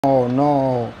Oh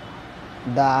no,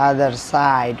 the other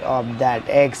side of that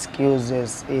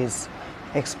excuses is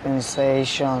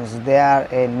expectations. They are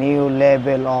a new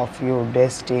level of your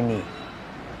destiny.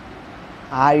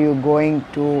 Are you going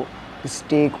to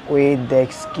stick with the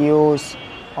excuse,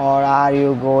 or are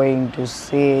you going to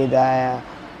see the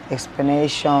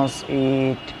explanations?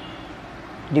 It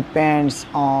depends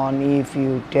on if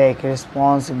you take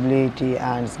responsibility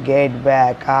and get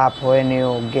back up when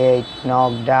you get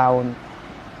knocked down.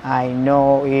 I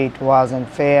know it wasn't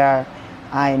fair.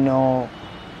 I know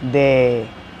they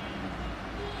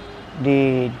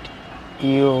did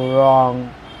you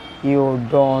wrong. You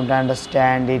don't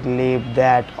understand it. Leave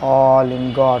that all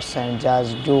in God's and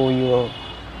just do your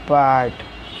part.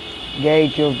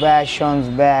 Get your passions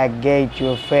back, get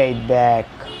your faith back,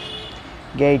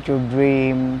 get your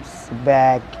dreams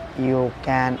back. You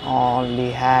can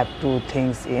only have two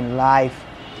things in life: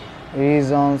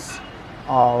 reasons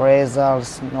or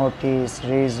results. Notice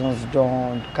reasons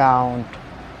don't count.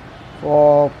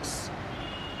 Folks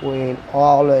will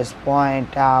always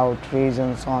point out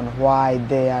reasons on why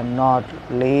they are not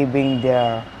living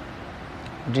their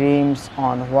dreams,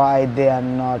 on why they are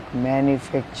not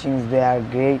manufacturing their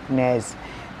greatness.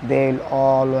 They'll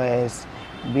always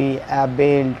be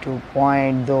able to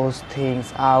point those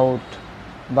things out,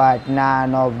 but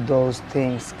none of those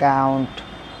things count.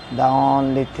 The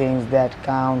only things that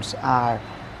counts are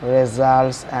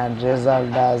results, and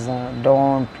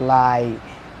don't lie,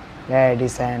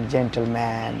 ladies and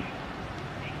gentlemen.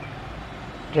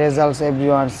 Results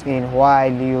everyone's in.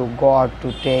 While you got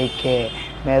to take a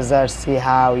measure, see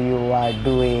how you are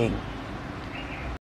doing.